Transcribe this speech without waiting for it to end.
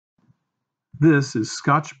This is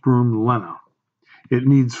Scotch Broom Lena. It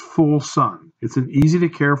needs full sun. It's an easy to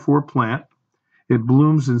care for plant. It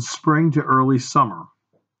blooms in spring to early summer.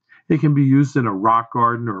 It can be used in a rock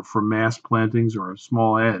garden or for mass plantings or a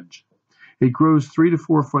small hedge. It grows 3 to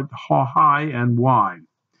 4 foot high and wide.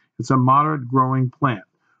 It's a moderate growing plant.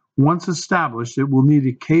 Once established, it will need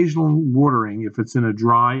occasional watering if it's in a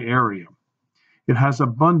dry area. It has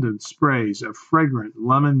abundant sprays of fragrant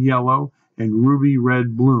lemon yellow and ruby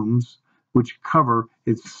red blooms, which cover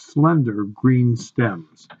its slender green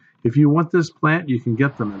stems. If you want this plant, you can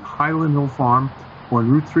get them at Highland Hill Farm on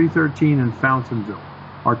Route 313 in Fountainville.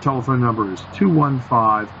 Our telephone number is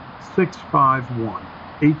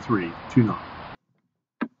 215-651-8329.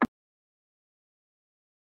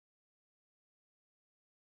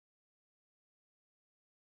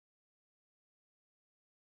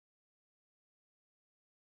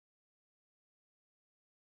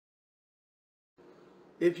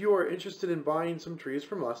 If you are interested in buying some trees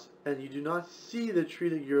from us and you do not see the tree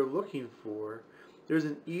that you're looking for, there's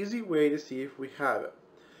an easy way to see if we have it.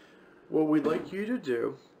 What we'd like you to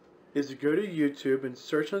do is to go to YouTube and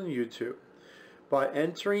search on YouTube by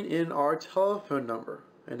entering in our telephone number,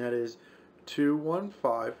 and that is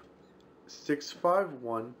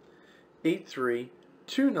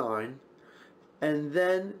 215-651-8329, and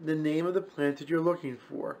then the name of the plant that you're looking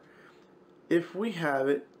for. If we have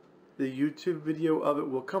it, the YouTube video of it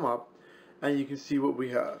will come up and you can see what we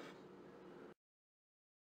have.